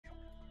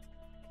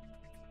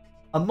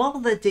a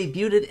model that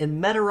debuted in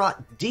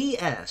Medarot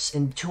DS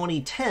in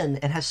 2010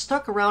 and has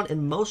stuck around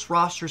in most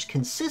rosters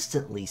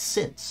consistently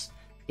since.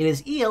 It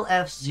is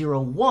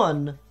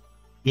ELF01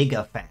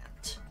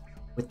 Gigaphant,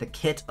 with the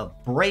kit of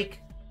Break,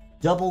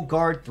 Double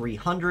Guard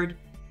 300,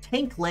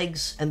 Tank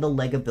Legs, and the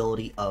leg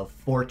ability of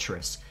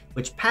Fortress,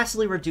 which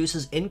passively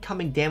reduces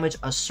incoming damage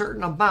a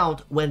certain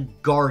amount when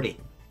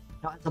guarding.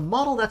 Now, as a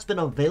model that's been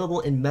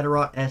available in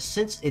Medarot S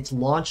since its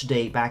launch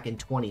day back in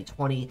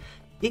 2020,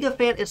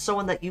 Gigaphant is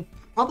someone that you've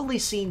probably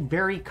seen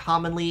very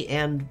commonly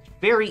and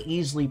very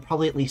easily,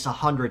 probably at least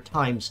 100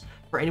 times,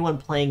 for anyone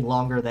playing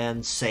longer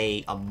than,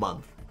 say, a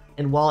month.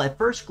 And while at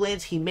first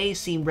glance he may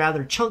seem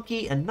rather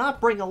chunky and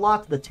not bring a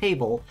lot to the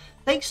table,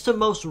 thanks to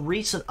most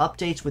recent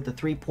updates with the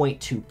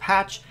 3.2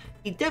 patch,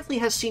 he definitely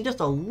has seen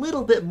just a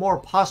little bit more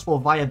possible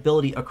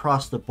viability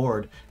across the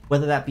board,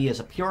 whether that be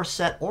as a pure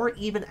set or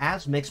even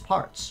as mixed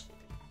parts.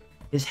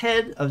 His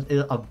head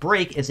of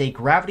Break is a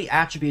gravity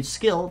attribute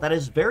skill that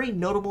is very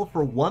notable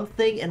for one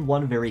thing and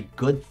one very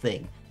good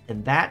thing,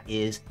 and that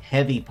is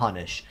Heavy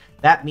Punish.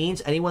 That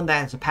means anyone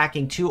that is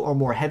packing 2 or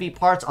more heavy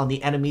parts on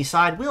the enemy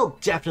side will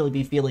definitely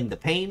be feeling the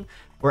pain,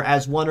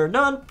 whereas 1 or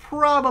none,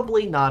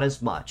 probably not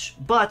as much.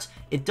 But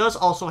it does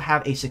also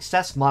have a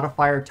success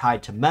modifier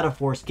tied to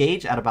Metaforce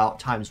gauge at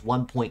about times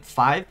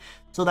 1.5,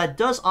 so that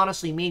does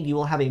honestly mean you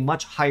will have a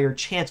much higher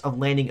chance of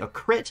landing a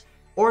crit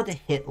or the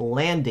hit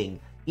landing,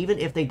 even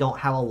if they don't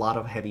have a lot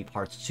of heavy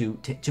parts to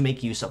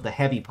make use of the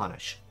Heavy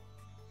Punish.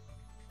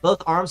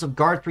 Both arms of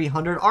Guard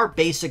 300 are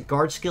basic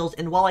guard skills,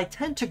 and while I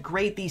tend to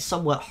grade these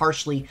somewhat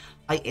harshly,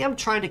 I am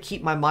trying to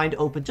keep my mind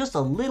open just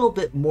a little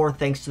bit more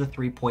thanks to the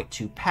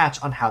 3.2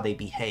 patch on how they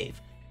behave.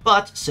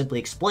 But, simply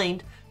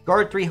explained,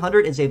 Guard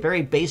 300 is a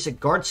very basic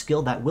guard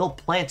skill that will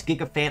plant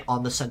Gigaphant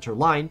on the center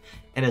line,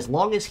 and as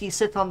long as he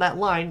sits on that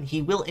line,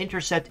 he will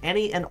intercept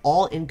any and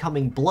all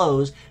incoming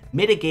blows,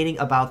 mitigating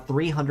about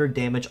 300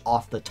 damage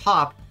off the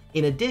top,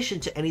 in addition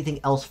to anything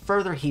else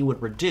further he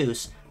would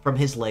reduce from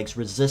his leg's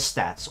resist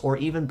stats, or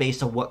even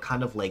based on what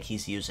kind of leg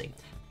he's using.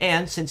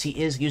 And since he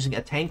is using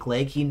a tank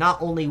leg, he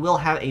not only will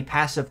have a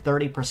passive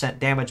 30%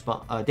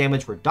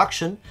 damage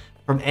reduction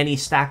from any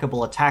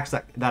stackable attacks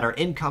that are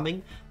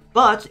incoming,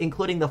 but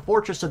including the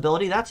Fortress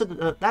ability, that's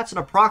an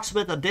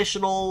approximate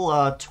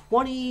additional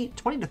 20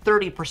 to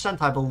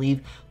 30%, I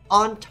believe,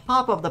 on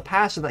top of the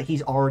passive that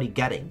he's already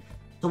getting.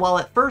 So while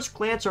at first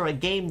glance or at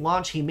game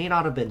launch he may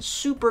not have been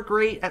super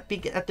great at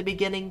the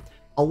beginning,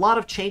 a lot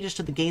of changes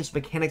to the game's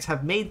mechanics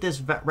have made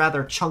this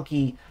rather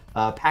chunky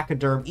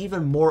pachyderm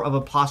even more of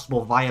a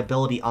possible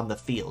viability on the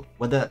field,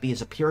 whether that be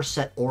as a pure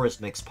set or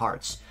as mixed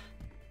parts.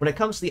 When it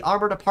comes to the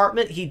armor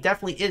department, he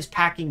definitely is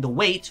packing the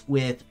weight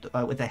with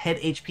a head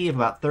HP of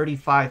about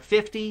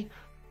 3550,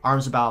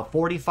 arms about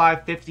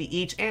 4550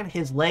 each, and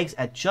his legs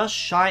at just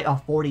shy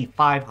of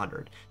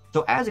 4500.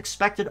 So as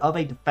expected of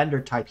a defender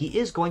type, he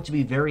is going to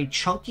be very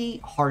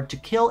chunky, hard to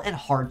kill, and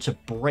hard to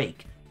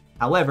break.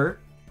 However,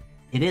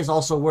 it is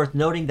also worth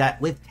noting that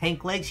with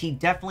tank legs, he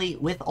definitely,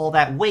 with all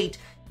that weight,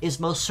 is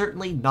most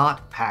certainly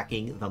not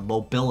packing the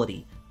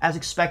mobility. As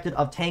expected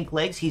of tank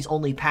legs, he's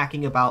only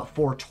packing about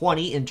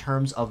 420 in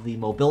terms of the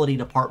mobility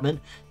department,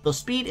 so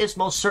speed is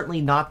most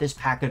certainly not this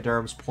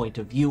pachyderm's point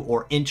of view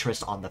or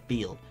interest on the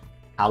field.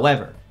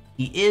 However,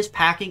 he is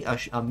packing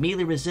a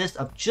melee resist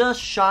of just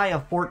shy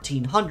of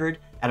 1400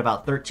 at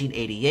about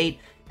 1388,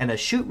 and a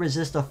shoot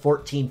resist of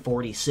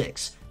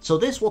 1446. So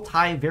this will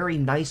tie very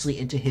nicely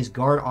into his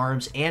guard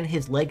arms and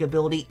his leg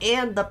ability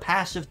and the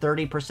passive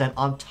 30%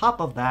 on top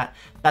of that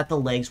the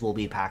legs will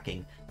be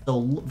packing.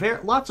 So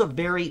lots of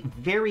very,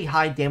 very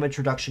high damage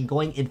reduction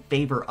going in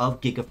favor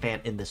of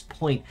Gigaphant in this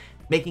point,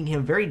 making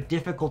him very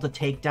difficult to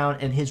take down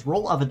and his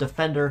role of a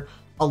defender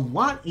a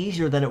lot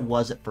easier than it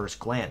was at first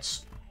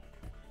glance.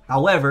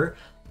 However,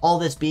 all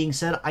this being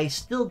said, I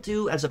still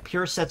do, as a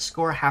pure set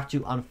score, have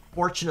to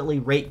unfortunately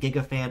rate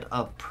Gigaphant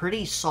a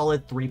pretty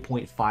solid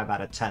 3.5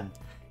 out of 10.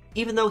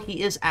 Even though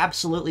he is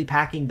absolutely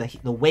packing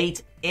the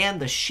weight and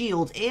the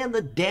shield and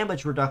the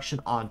damage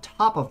reduction on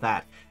top of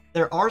that,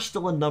 there are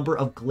still a number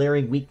of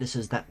glaring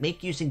weaknesses that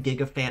make using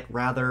Gigaphant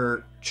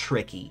rather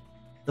tricky.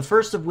 The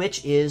first of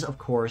which is, of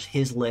course,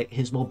 his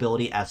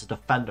mobility as a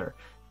defender.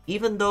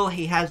 Even though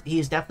he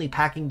is definitely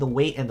packing the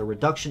weight and the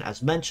reduction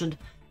as mentioned,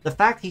 the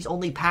fact he's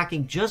only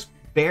packing just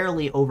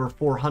barely over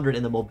 400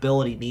 in the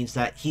mobility means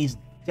that he's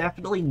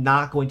definitely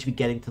not going to be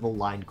getting to the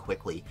line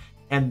quickly.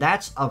 And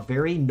that's a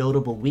very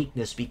notable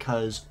weakness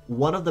because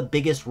one of the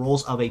biggest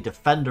roles of a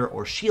defender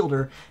or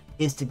shielder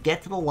is to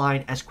get to the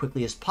line as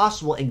quickly as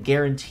possible and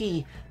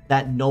guarantee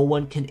that no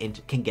one can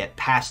get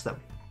past them.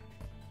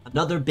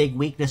 Another big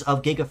weakness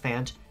of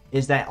Gigaphant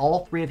is that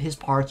all 3 of his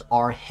parts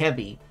are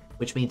heavy,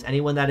 which means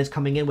anyone that is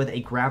coming in with a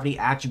gravity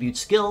attribute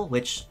skill,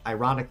 which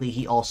ironically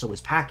he also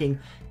is packing,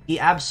 he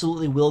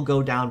absolutely will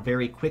go down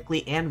very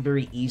quickly and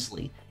very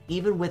easily.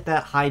 Even with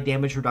that high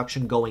damage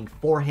reduction going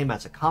for him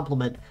as a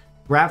complement,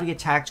 gravity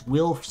attacks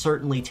will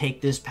certainly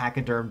take this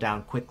pachyderm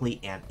down quickly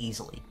and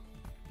easily.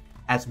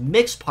 As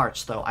mixed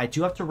parts though, I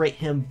do have to rate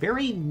him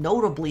very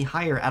notably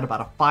higher at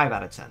about a 5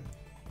 out of 10.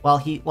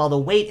 While the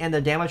weight and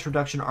the damage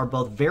reduction are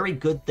both very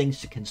good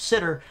things to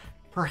consider,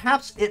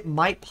 perhaps it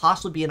might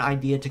possibly be an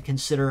idea to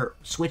consider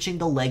switching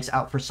the legs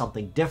out for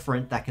something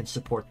different that can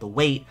support the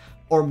weight,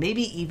 or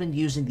maybe even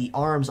using the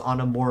arms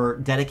on a more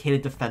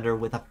dedicated defender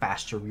with a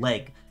faster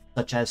leg,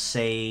 such as,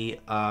 say,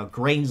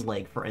 Grain's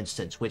leg, for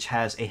instance, which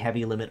has a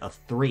heavy limit of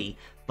 3,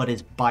 but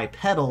is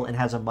bipedal and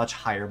has a much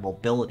higher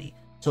mobility.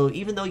 So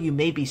even though you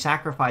may be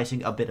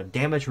sacrificing a bit of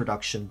damage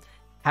reduction,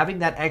 having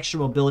that extra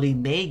mobility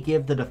may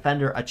give the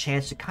defender a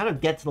chance to kind of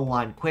get to the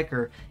line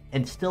quicker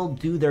and still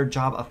do their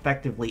job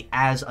effectively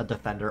as a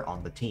defender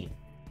on the team.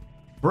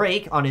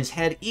 Break on his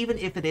head, even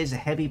if it is a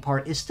heavy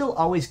part, is still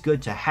always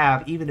good to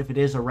have, even if it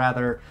is a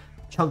rather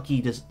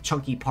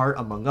chunky part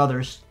among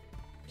others,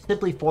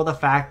 simply for the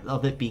fact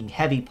of it being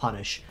heavy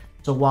punish.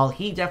 So while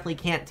he definitely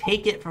can't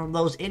take it from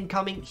those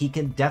incoming, he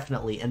can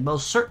definitely and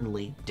most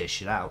certainly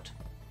dish it out.